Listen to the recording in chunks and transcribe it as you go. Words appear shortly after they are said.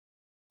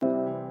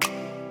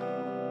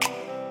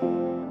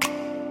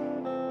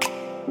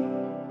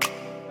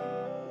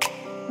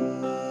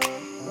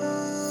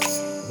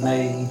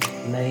नई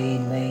नई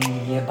नई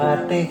ये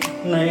बातें,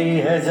 नई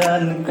है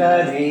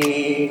जानकारी,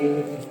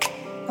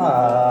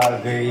 आ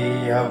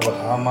गई अब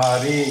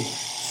हमारी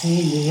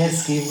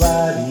सीनियर्स की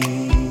बारी।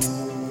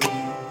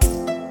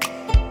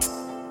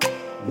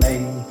 नई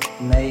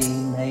नई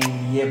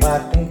नई ये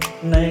बातें,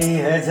 नई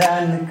है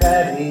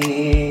जानकारी,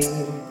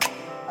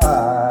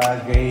 आ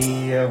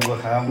गई अब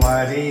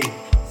हमारी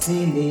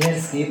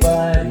सीनियर्स की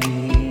बारी।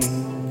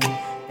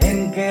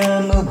 इनके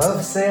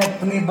अनुभव से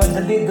अपनी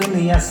बदली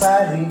दुनिया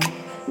सारी,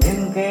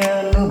 इनके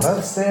अनुभव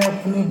से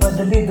अपनी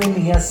बदली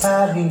दुनिया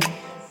सारी।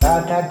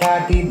 टाटा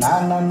टाटी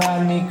नाना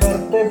नानी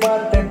करते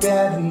बातें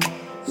प्यारी।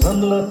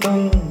 सुन लो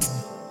तुम,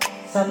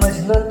 समझ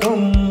लो तुम,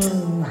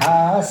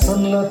 हाँ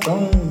सुन लो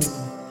तुम,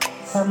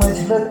 समझ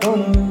लो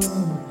तुम,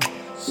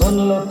 सुन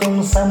लो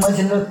तुम, समझ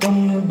लो तुम,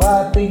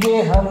 बात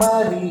ये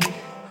हमारी।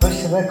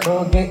 खुश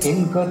रखोगे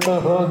इनको तो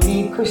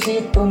होगी खुशी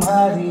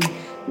तुम्हारी।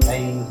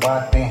 नई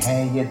बातें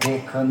हैं ये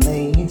देखो,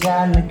 नई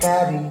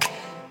जानकारी,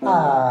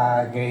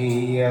 आ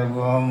गई अब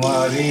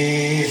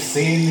हमारी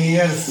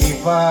सीनियर्स की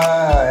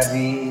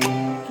बारी।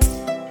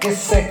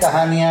 किस्से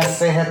कहानियां,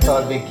 सेहत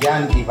और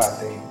विज्ञान की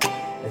बातें,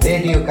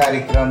 रेडियो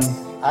कार्यक्रम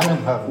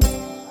अनुभव,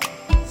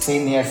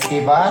 सीनियर्स की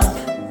बात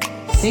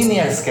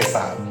सीनियर्स के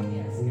साथ।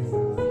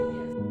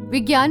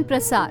 विज्ञान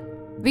प्रसार,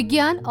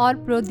 विज्ञान और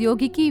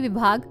प्रौद्योगिकी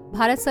विभाग,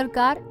 भारत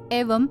सरकार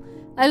एवं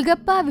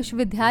अलगप्पा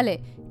विश्वविद्यालय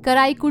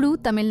कराईकुड़ू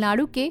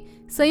तमिलनाडु के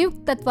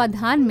संयुक्त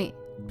तत्वाधान में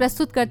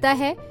प्रस्तुत करता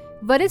है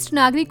वरिष्ठ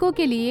नागरिकों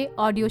के लिए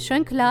ऑडियो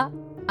श्रृंखला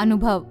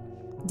अनुभव,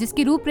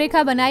 जिसकी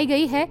रूपरेखा बनाई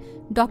गई है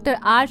डॉक्टर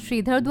आर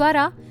श्रीधर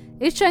द्वारा।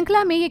 इस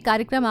श्रृंखला में ये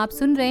कार्यक्रम आप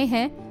सुन रहे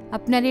हैं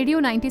अपना रेडियो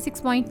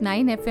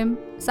 96.9 FM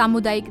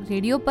सामुदायिक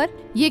रेडियो पर।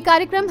 ये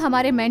कार्यक्रम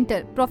हमारे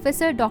mentor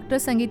professor doctor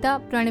Sangeeta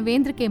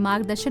Pranvendra के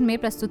मार्गदर्शन में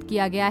प्रस्तुत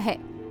किया गया है।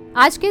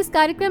 आज के इस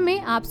कार्यक्रम में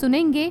आप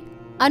सुनेंगे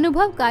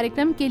अनुभव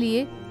कार्यक्रम के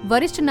लिए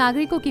वरिष्ठ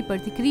नागरिकों की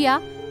प्रतिक्रिया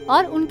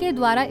और उनके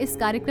द्वारा इस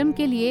कार्यक्रम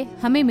के लिए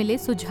हमें मिले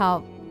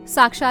सुझाव।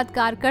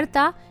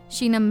 साक्षात्कारकर्ता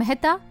शीनम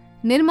मेहता,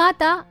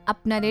 निर्माता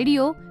अपना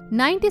रेडियो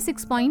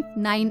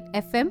 96.9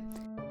 FM।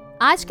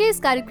 आज के इस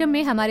कार्यक्रम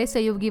में हमारे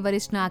सहयोगी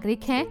वरिष्ठ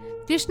नागरिक हैं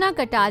कृष्णा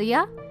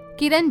कटारिया,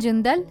 किरण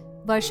जिंदल,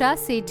 वर्षा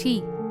सेठी।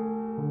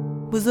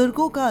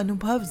 बुजुर्गों का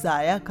अनुभव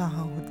जाया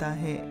कहाँ होता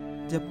है।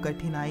 जब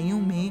कठिनाइयों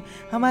में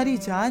हमारी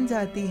जान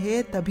जाती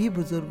है तभी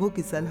बुजुर्गों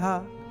की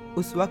सलाह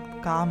उस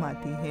वक्त काम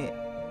आती है।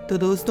 तो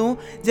दोस्तों,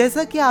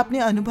 जैसा कि आपने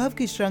अनुभव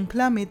की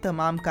श्रृंखला में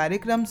तमाम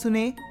कार्यक्रम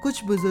सुने,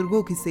 कुछ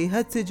बुजुर्गों की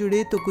सेहत से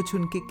जुड़े तो कुछ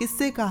उनके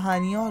किस्से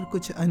कहानियां और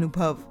कुछ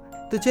अनुभव।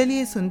 तो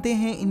चलिए सुनते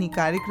हैं इन्हीं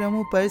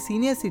कार्यक्रमों पर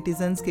सीनियर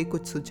सिटीजन्स के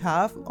कुछ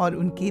सुझाव और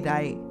उनकी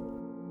राय।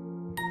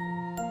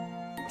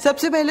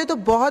 सबसे पहले तो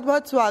बहुत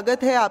बहुत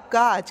स्वागत है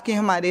आपका आज के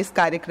हमारे इस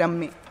कार्यक्रम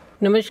में।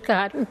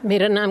 नमस्कार,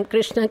 मेरा नाम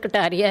कृष्णा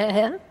कटारिया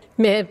है।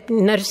 मैं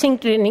नर्सिंग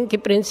ट्रेनिंग की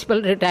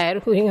प्रिंसिपल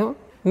रिटायर हुई हूँ।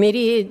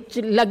 मेरी एज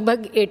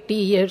लगभग 80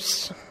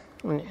 इयर्स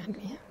होने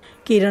वाली है।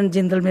 किरण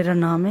जिंदल मेरा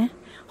नाम है,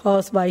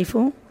 हाउस वाइफ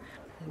हूँ।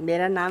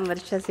 मेरा नाम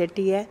वर्षा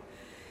सेठी है।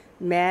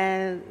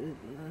 मैं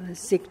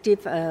 60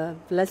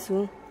 प्लस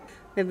हूँ।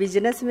 मैं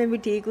बिजनेस में भी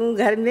ठीक हूँ,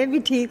 घर में भी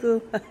ठीक हूँ।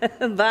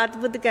 बात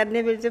बुत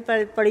करने में से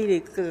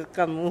पढ़ी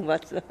कम हूँ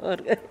बस। और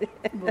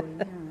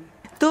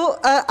तो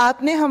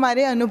आपने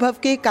हमारे अनुभव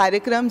के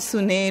कार्यक्रम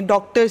सुने,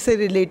 डॉक्टर से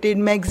रिलेटेड,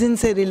 मैगजीन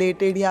से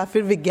रिलेटेड या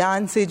फिर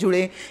विज्ञान से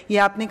जुड़े ये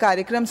आपने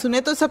कार्यक्रम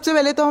सुने। तो सबसे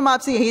पहले तो हम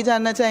आपसे यही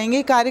जानना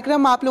चाहेंगे,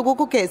 कार्यक्रम आप लोगों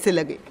को कैसे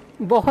लगे?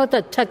 बहुत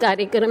अच्छा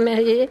कार्यक्रम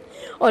है ये,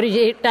 और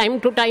ये टाइम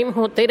टू टाइम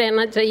होते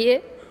रहना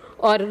चाहिए।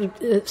 और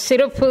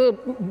सिर्फ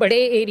बड़े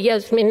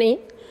एरियाज में नहीं,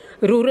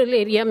 रूरल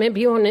एरिया में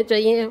भी होने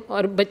चाहिए।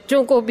 और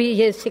बच्चों को भी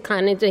ये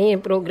सिखाने चाहिए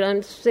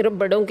प्रोग्राम्स। सिर्फ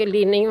बड़ों के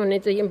लिए नहीं होने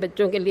चाहिए,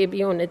 बच्चों के लिए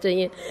भी होने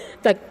चाहिए,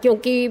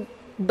 क्योंकि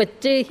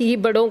बच्चे ही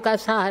बड़ों का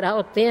सहारा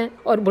होते हैं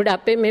और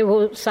बुढ़ापे में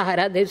वो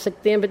सहारा दे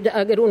सकते हैं।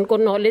 अगर उनको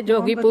नॉलेज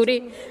होगी पूरी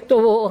तो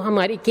वो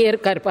हमारी केयर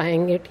कर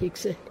पाएंगे ठीक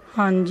से।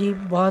 हाँ जी,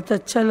 बहुत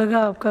अच्छा लगा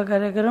आपका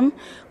कार्यक्रम।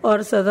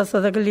 और सदा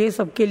सदा के लिए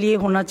सबके लिए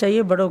होना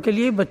चाहिए, बड़ों के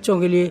लिए, बच्चों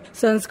के लिए।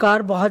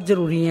 संस्कार बहुत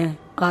जरूरी हैं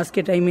आज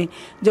के टाइम में।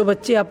 जो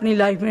बच्चे अपनी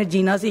लाइफ में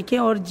जीना सीखें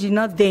और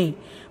जीना दें,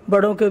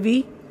 बड़ों के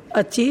भी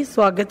अच्छी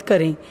स्वागत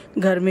करें,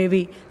 घर में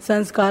भी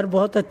संस्कार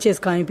बहुत अच्छे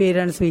सिखाएं,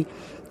 पेरेंट्स भी,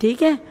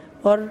 ठीक है।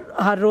 और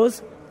हर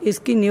रोज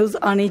इसकी न्यूज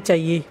आनी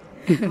चाहिए।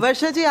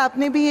 वर्षा जी,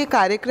 आपने भी ये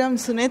कार्यक्रम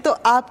सुने, तो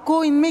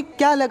आपको इनमें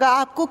क्या लगा?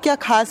 आपको क्या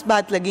खास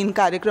बात लगी इन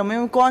कार्यक्रमों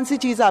में? कौन सी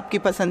चीज़ आपकी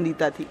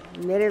पसंदीदा थी?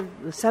 मेरे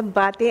सब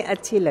बातें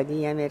अच्छी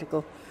लगी हैं मेरे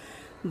को।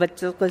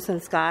 बच्चों को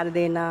संस्कार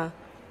देना,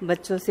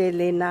 बच्चों से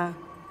लेना,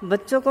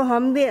 बच्चों को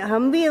हम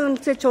भी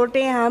उनसे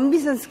छोटे हैं, हम भी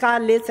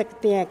संस्कार ले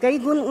सकते हैं। कई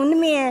गुण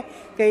उनमें है,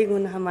 कई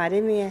गुण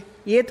हमारे में है।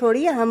 ये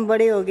थोड़ी है हम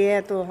बड़े हो गए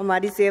हैं तो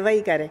हमारी सेवा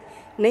ही करें।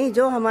 नहीं,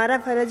 जो हमारा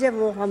फर्ज है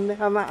वो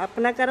हम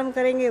अपना कर्म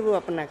करेंगे, वो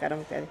अपना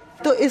कर्म करें।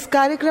 तो इस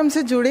कार्यक्रम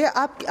से जुड़े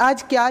आप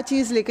आज क्या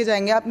चीज़ लेके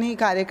जाएंगे? आपने ये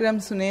कार्यक्रम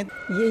सुने,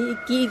 यही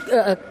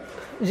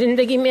कि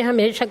जिंदगी में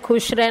हमेशा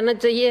खुश रहना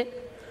चाहिए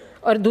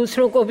और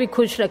दूसरों को भी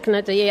खुश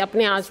रखना चाहिए।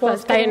 अपने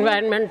आसपास का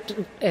एनवायरनमेंट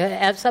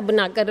ऐसा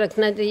बनाकर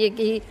रखना चाहिए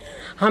कि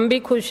हम भी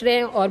खुश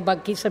रहें और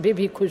बाकी सभी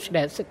भी खुश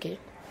रह सकें।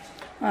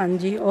 हाँ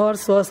जी, और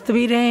स्वस्थ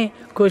भी रहें,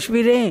 खुश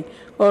भी रहें,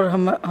 और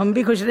हम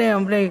भी खुश रहें,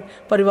 अपने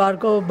परिवार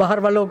को, बाहर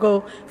वालों को,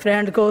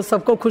 फ्रेंड को,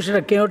 सबको खुश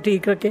रखें और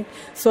ठीक रखें,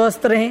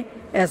 स्वस्थ रहें,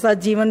 ऐसा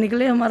जीवन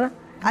निकले हमारा।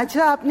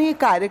 अच्छा, आपने ये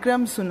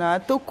कार्यक्रम सुना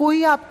तो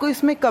कोई आपको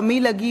इसमें कमी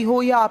लगी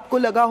हो या आपको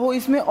लगा हो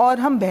इसमें और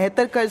हम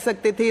बेहतर कर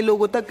सकते थे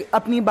लोगों तक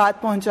अपनी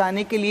बात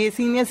पहुंचाने के लिए,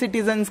 सीनियर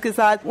सिटीजन्स के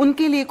साथ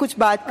उनके लिए कुछ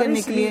बात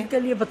करने के लिए? शरीर के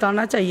लिए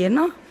बताना चाहिए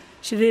ना,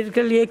 शरीर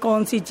के लिए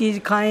कौन सी चीज़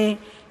खाएं,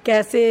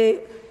 कैसे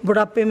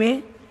बुढ़ापे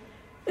में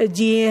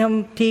जिए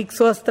हम, ठीक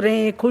स्वस्थ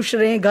रहें, खुश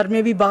रहें, घर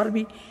में भी बाहर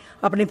भी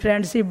अपनी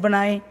फ्रेंडशिप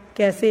बनाएं,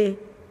 कैसे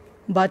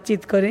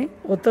बातचीत करें,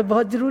 वो तो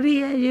बहुत ज़रूरी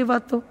है ये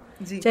बात तो।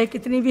 चाहे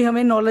कितनी भी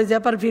हमें नॉलेज है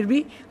पर फिर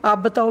भी आप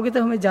बताओगे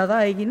तो हमें ज़्यादा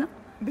आएगी ना।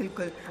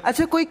 बिल्कुल।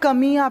 अच्छा, कोई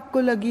कमी आपको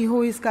लगी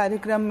हो इस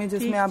कार्यक्रम में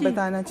जिसमें आप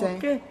बताना चाहें?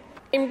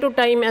 टाइम टू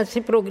टाइम ऐसे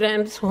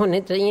प्रोग्राम्स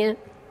होने चाहिए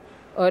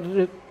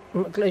और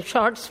मतलब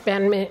शॉर्ट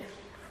स्पैन में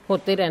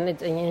होते रहने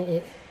चाहिए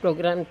ये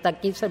प्रोग्राम,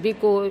 ताकि सभी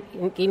को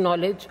इनकी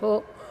नॉलेज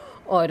हो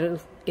और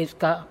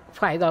इसका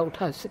फ़ायदा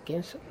उठा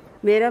सकें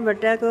सब। मेरा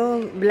बेटा को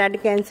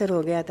ब्लड कैंसर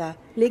हो गया था,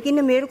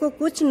 लेकिन मेरे को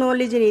कुछ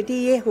नॉलेज नहीं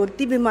थी ये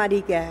होती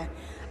बीमारी क्या है।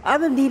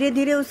 अब धीरे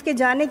धीरे उसके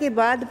जाने के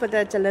बाद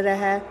पता चल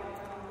रहा है,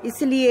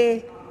 इसलिए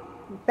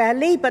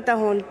पहले ही पता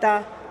होता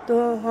तो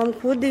हम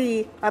खुद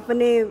ही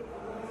अपने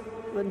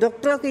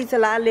डॉक्टरों की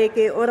सलाह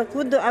लेके और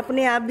खुद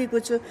अपने आप भी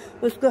कुछ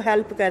उसको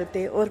हेल्प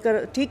करते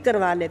और ठीक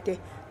करवा लेते,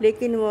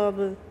 लेकिन वो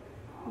अब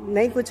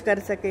नहीं कुछ कर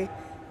सके।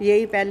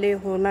 यही पहले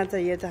होना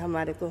चाहिए था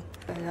हमारे को।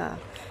 हाँ,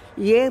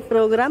 ये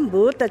प्रोग्राम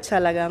बहुत अच्छा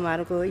लगा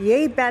हमारे को।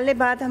 यही पहले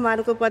बात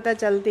हमारे को पता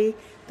चलती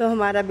तो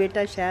हमारा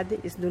बेटा शायद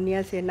इस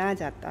दुनिया से ना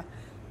जाता।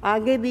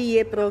 आगे भी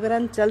ये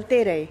प्रोग्राम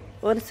चलते रहे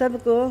और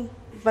सबको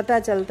पता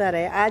चलता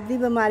रहे। आज भी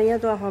बीमारियां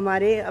तो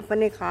हमारे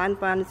अपने खान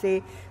पान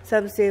से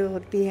सबसे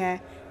होती हैं,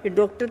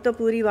 डॉक्टर तो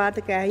पूरी बात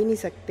कह ही नहीं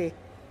सकते।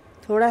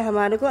 थोड़ा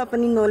हमारे को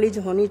अपनी नॉलेज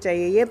होनी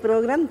चाहिए, ये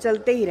प्रोग्राम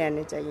चलते ही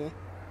रहने चाहिए।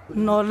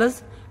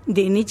 नॉलेज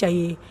देनी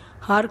चाहिए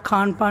हर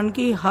खान पान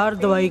की, हर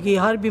दवाई की,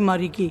 हर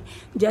बीमारी की।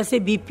 जैसे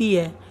बीपी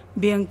है,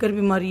 भयंकर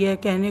बीमारी है,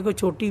 कहने को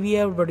छोटी भी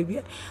है और बड़ी भी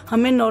है।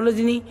 हमें नॉलेज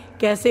नहीं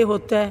कैसे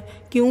होता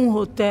है, क्यों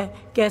होता है,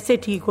 कैसे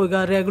ठीक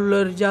होगा,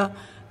 रेगुलर या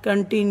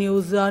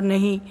कंटिन्यूस या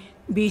नहीं,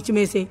 बीच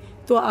में से।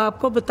 तो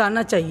आपको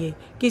बताना चाहिए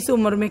किस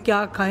उम्र में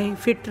क्या खाएं,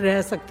 फिट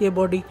रह सकती है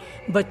बॉडी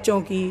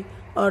बच्चों की,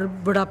 और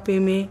बुढ़ापे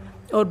में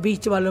और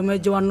बीच वालों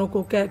में, जवानों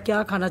को क्या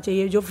क्या खाना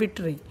चाहिए जो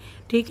फिट रहे।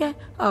 ठीक है,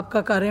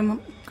 आपका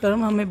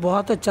कार्यक्रम हमें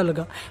बहुत अच्छा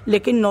लगा,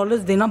 लेकिन नॉलेज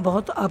देना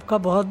बहुत आपका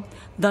बहुत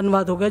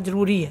धन्यवाद होगा,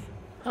 ज़रूरी है।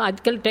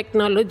 आजकल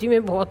टेक्नोलॉजी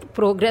में बहुत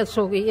प्रोग्रेस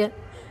हो गई है।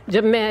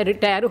 जब मैं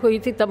रिटायर हुई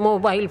थी तब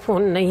मोबाइल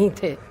फ़ोन नहीं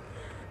थे,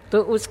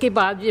 तो उसके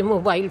बाद ये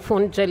मोबाइल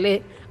फ़ोन चले।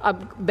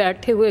 अब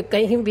बैठे हुए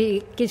कहीं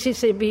भी किसी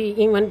से भी,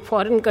 इवन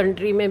फॉरेन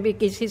कंट्री में भी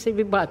किसी से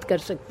भी बात कर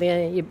सकते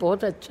हैं। ये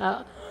बहुत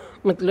अच्छा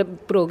मतलब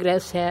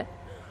प्रोग्रेस है।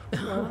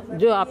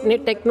 जो आपने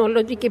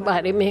टेक्नोलॉजी के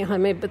बारे में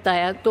हमें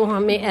बताया तो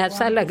हमें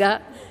ऐसा लगा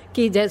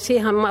कि जैसे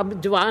हम अब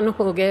जवान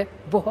हो गए,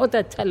 बहुत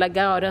अच्छा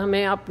लगा और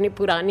हमें अपनी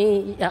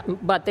पुरानी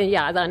बातें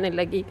याद आने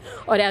लगी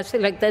और ऐसे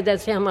लगता है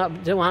जैसे हम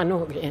अब जवान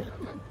हो गए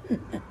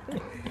हैं।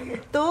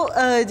 तो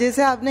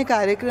जैसे आपने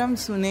कार्यक्रम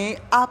सुने,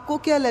 आपको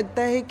क्या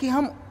लगता है कि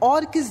हम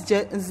और किस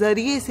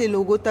जरिए से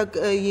लोगों तक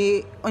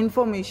ये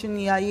इंफॉर्मेशन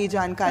या ये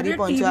जानकारी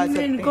पहुंचा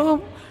सकते हैं?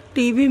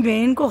 टीवी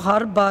में इनको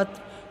हर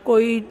बात,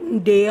 कोई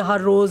डे,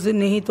 हर रोज़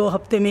नहीं तो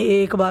हफ्ते में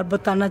एक बार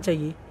बताना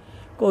चाहिए।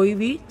 कोई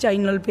भी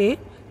चैनल पे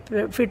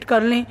फिट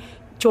कर लें,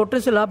 छोटे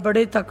से लाभ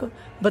बड़े तक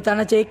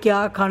बताना चाहिए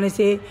क्या खाने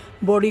से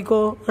बॉडी को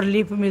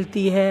रिलीफ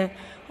मिलती है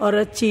और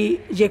अच्छी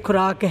ये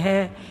खुराक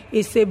है,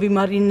 इससे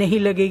बीमारी नहीं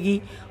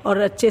लगेगी, और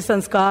अच्छे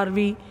संस्कार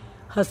भी,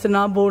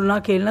 हंसना, बोलना,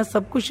 खेलना,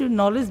 सब कुछ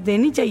नॉलेज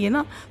देनी चाहिए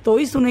ना, तो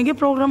ही सुनेंगे,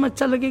 प्रोग्राम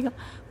अच्छा लगेगा।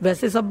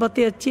 वैसे सब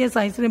बातें अच्छी हैं,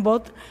 साइंस ने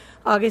बहुत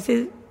आगे से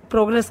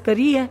प्रोग्रेस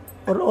करी है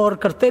और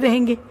करते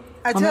रहेंगे।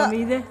 अच्छा,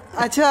 उम्मीद है।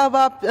 अच्छा, अब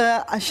आप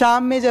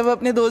शाम में जब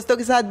अपने दोस्तों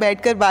के साथ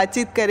बैठकर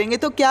बातचीत करेंगे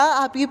तो क्या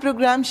आप ये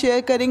प्रोग्राम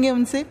शेयर करेंगे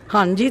उनसे?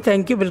 हाँ जी,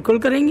 थैंक यू, बिल्कुल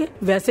करेंगे।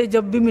 वैसे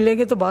जब भी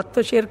मिलेंगे तो बात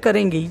तो शेयर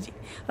करेंगे ही जी,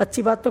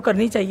 अच्छी बात तो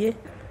करनी चाहिए।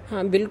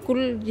 हाँ बिल्कुल,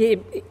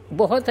 ये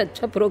बहुत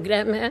अच्छा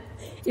प्रोग्राम है।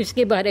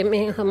 इसके बारे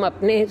में हम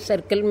अपने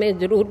सर्कल में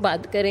ज़रूर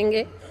बात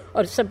करेंगे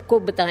और सबको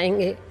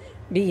बताएंगे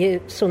भी,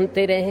 ये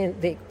सुनते रहें,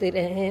 देखते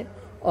रहें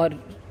और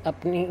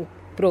अपनी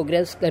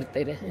प्रोग्रेस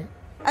करते रहें।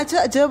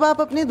 अच्छा, जब आप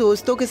अपने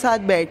दोस्तों के साथ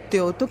बैठते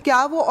हो तो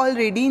क्या वो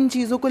ऑलरेडी इन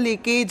चीज़ों को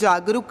लेके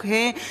जागरूक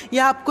हैं,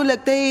 या आपको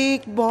लगता है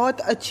एक बहुत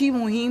अच्छी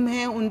मुहिम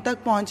है उन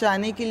तक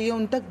पहुंचाने के लिए,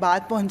 उन तक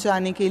बात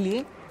पहुंचाने के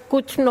लिए?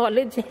 कुछ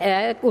नॉलेज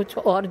है, कुछ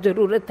और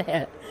ज़रूरत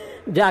है।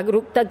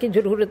 जागरूकता की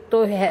ज़रूरत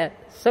तो है,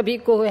 सभी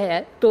को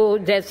है। तो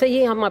जैसे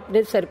ही हम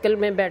अपने सर्कल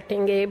में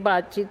बैठेंगे,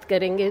 बातचीत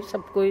करेंगे,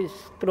 सबको इस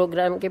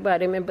प्रोग्राम के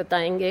बारे में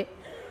बताएंगे।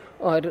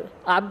 और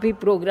आप भी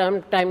प्रोग्राम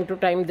टाइम टू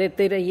टाइम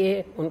देते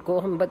रहिए, उनको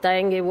हम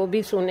बताएंगे, वो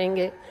भी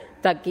सुनेंगे,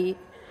 ताकि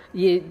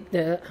ये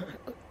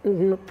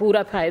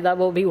पूरा फ़ायदा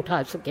वो भी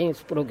उठा सकें इस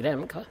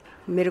प्रोग्राम का।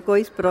 मेरे को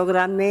इस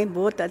प्रोग्राम में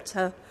बहुत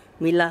अच्छा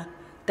मिला,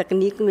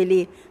 तकनीक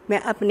मिली। मैं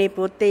अपने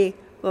पोते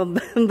वो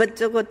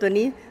बच्चों को तो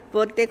नहीं,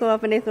 पोते को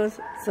अपने को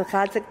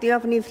सिखा सकती हूँ।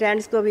 अपनी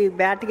फ्रेंड्स को भी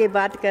बैठ के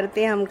बात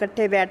करते हैं, हम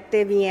इकट्ठे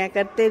बैठते भी हैं,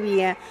 करते भी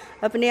हैं,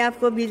 अपने आप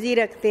को बिजी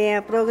रखते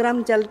हैं,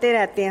 प्रोग्राम चलते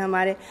रहते हैं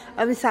हमारे।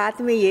 अभी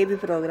साथ में ये भी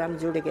प्रोग्राम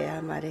जुड़ गया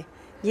हमारे,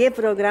 ये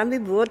प्रोग्राम भी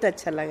बहुत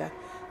अच्छा लगा।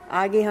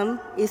 आगे हम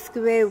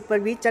इसके ऊपर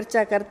भी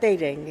चर्चा करते ही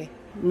रहेंगे।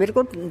 मेरे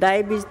को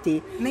डायबिटीज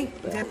थी, नहीं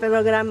जब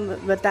प्रोग्राम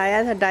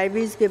बताया था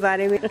डायबिटीज के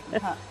बारे में,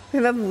 हाँ।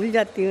 मैं भूल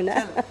जाती हूँ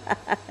ना।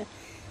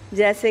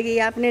 जैसे कि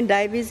आपने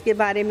डायबिटीज के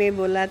बारे में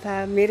बोला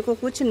था, मेरे को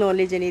कुछ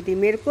नॉलेज नहीं थी,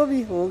 मेरे को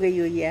भी हो गई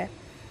हुई है।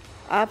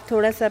 आप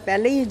थोड़ा सा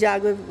पहले ही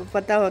जागरूक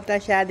पता होता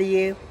शायद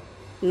ये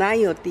ना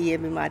ही होती ये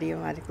बीमारी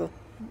हमारे को।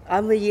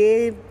 अब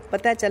ये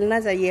पता चलना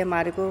चाहिए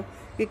हमारे को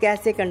कि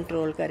कैसे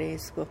कंट्रोल करें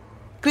इसको।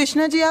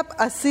 कृष्णा जी, आप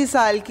 80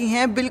 साल की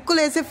हैं, बिल्कुल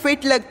ऐसे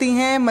फिट लगती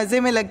हैं, मज़े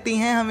में लगती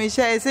हैं,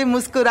 हमेशा ऐसे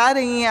मुस्कुरा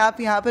रही हैं आप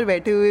यहाँ पर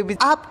बैठे हुए भी।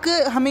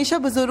 आपका हमेशा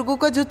बुज़ुर्गों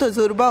का जो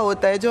तजुर्बा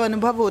होता है, जो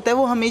अनुभव होता है,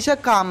 वो हमेशा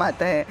काम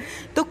आता है।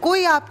 तो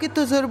कोई आपके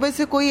तजुर्बे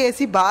से कोई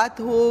ऐसी बात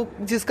हो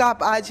जिसका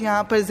आप आज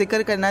यहाँ पर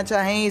जिक्र करना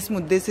चाहें इस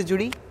मुद्दे से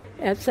जुड़ी?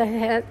 ऐसा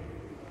है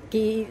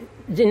कि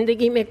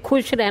ज़िंदगी में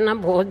खुश रहना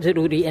बहुत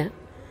ज़रूरी है,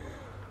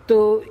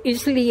 तो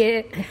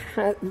इसलिए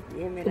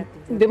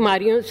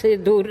बीमारियों से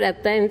दूर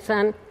रहता है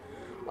इंसान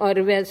और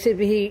वैसे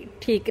भी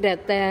ठीक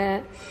रहता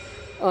है।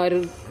 और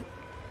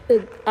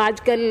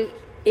आजकल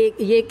एक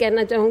ये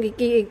कहना चाहूँगी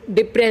कि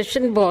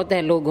डिप्रेशन बहुत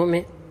है लोगों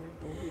में।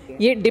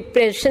 ये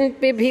डिप्रेशन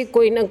पे भी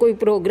कोई ना कोई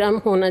प्रोग्राम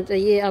होना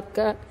चाहिए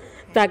आपका,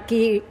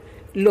 ताकि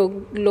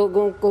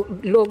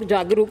लोग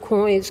जागरूक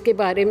हों इसके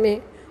बारे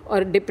में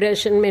और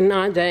डिप्रेशन में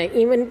ना जाए।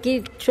 इवन कि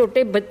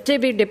छोटे बच्चे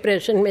भी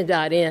डिप्रेशन में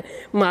जा रहे हैं,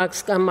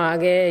 मार्क्स कम आ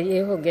गए, ये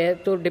हो गया,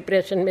 तो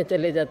डिप्रेशन में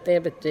चले जाते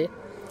हैं बच्चे।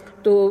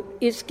 तो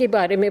इसके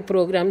बारे में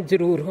प्रोग्राम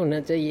ज़रूर होना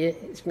चाहिए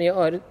इसमें,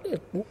 और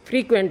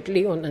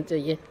फ्रीक्वेंटली होना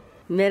चाहिए।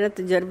 मेरा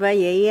तजुर्बा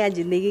यही है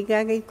ज़िंदगी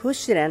का कि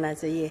खुश रहना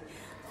चाहिए।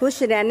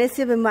 खुश रहने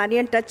से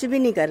बीमारियां टच भी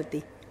नहीं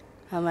करती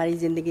हमारी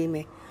ज़िंदगी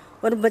में।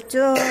 और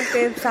बच्चों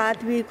के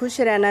साथ भी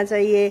खुश रहना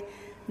चाहिए।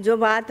 जो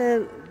बात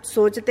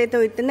सोचते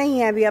तो इतना ही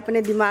है, अभी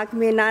अपने दिमाग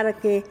में ना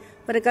रखें,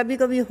 पर कभी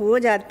कभी हो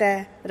जाता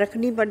है,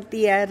 रखनी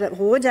पड़ती है,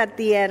 हो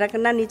जाती है,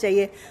 रखना नहीं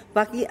चाहिए।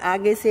 बाकी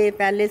आगे से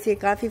पहले से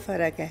काफ़ी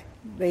फ़र्क है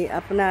भाई।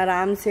 अपना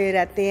आराम से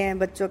रहते हैं,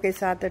 बच्चों के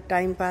साथ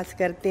टाइम पास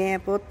करते हैं,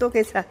 पोतों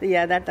के साथ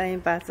ज़्यादा टाइम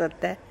पास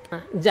होता है।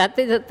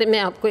 जाते जाते मैं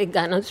आपको एक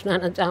गाना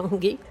सुनाना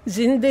चाहूँगी।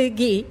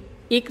 जिंदगी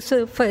एक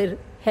सफ़र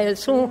है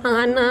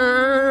सुहाना,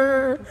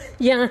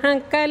 यहाँ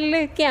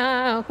कल क्या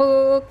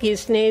हो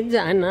किसने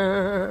जाना।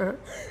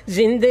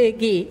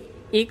 जिंदगी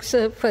एक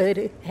सफ़र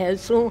है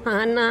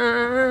सुहाना,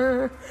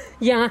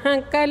 यहाँ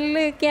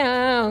कल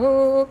क्या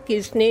हो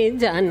किसने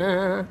जाना।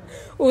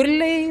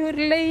 उरले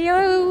उरले ओ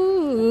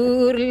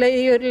उरले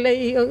उरले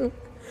ओ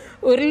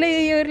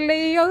उरले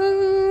उरले ओ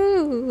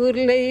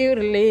उरले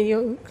उरले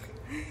ओ।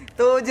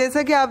 तो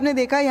जैसा कि आपने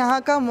देखा, यहाँ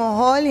का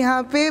माहौल,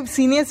 यहाँ पे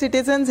सीनियर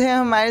सिटीजन्स हैं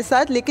हमारे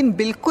साथ, लेकिन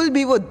बिल्कुल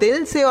भी वो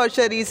दिल से और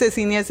शरीर से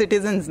सीनियर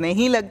सिटीजन्स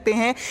नहीं लगते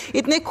हैं।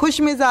 इतने खुश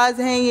मिजाज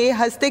हैं, ये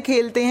हंसते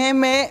खेलते हैं।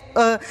 मैं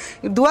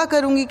दुआ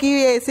करूँगी कि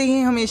ये ऐसे ही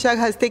हमेशा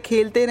हंसते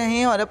खेलते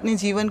रहें और अपने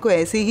जीवन को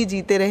ऐसे ही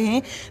जीते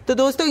रहें। तो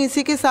दोस्तों,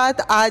 इसी के साथ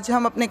आज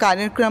हम अपने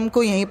कार्यक्रम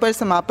को यहीं पर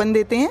समापन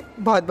देते हैं।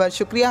 बहुत बहुत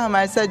शुक्रिया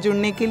हमारे साथ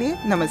जुड़ने के लिए।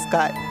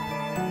 नमस्कार।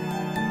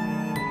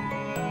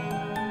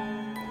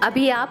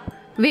 अभी आप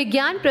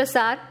विज्ञान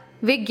प्रसार,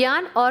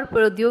 विज्ञान और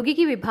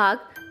प्रौद्योगिकी विभाग,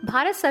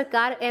 भारत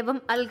सरकार एवं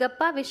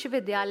अलगप्पा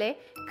विश्वविद्यालय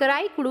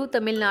कराईकुड़ू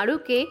तमिलनाडु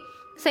के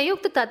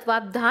संयुक्त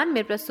तत्वावधान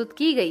में प्रस्तुत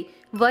की गई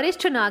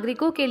वरिष्ठ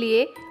नागरिकों के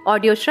लिए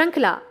ऑडियो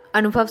श्रृंखला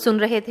अनुभव सुन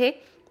रहे थे,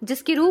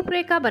 जिसकी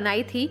रूपरेखा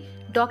बनाई थी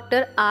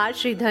डॉक्टर आर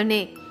श्रीधर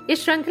ने।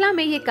 इस श्रृंखला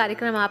में ये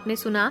कार्यक्रम आपने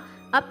सुना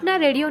अपना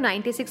रेडियो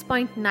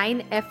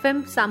 96.9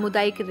 FM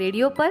सामुदायिक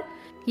रेडियो पर।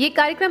 ये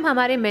कार्यक्रम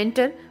हमारे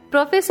mentor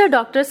professor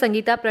doctor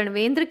Sangeeta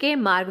Pranvendra के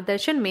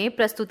मार्गदर्शन में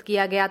प्रस्तुत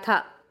किया गया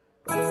था।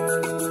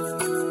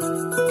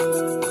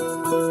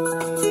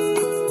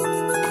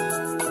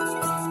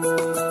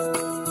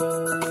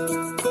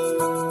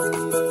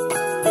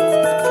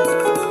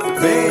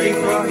 मेरी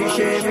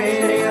ख्वाहिशें,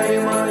 मेरे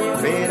अरमान,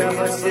 मेरा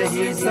बस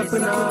यही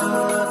सपना,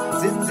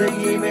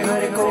 जिंदगी में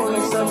हर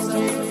कोई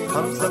समझे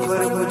हम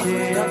सफर मुझे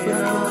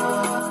अपना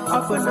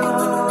अपना,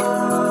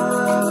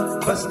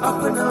 बस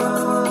अपना।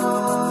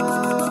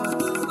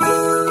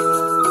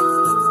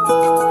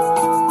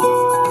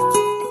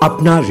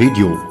 अपना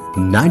रेडियो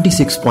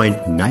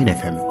 96.9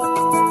 FM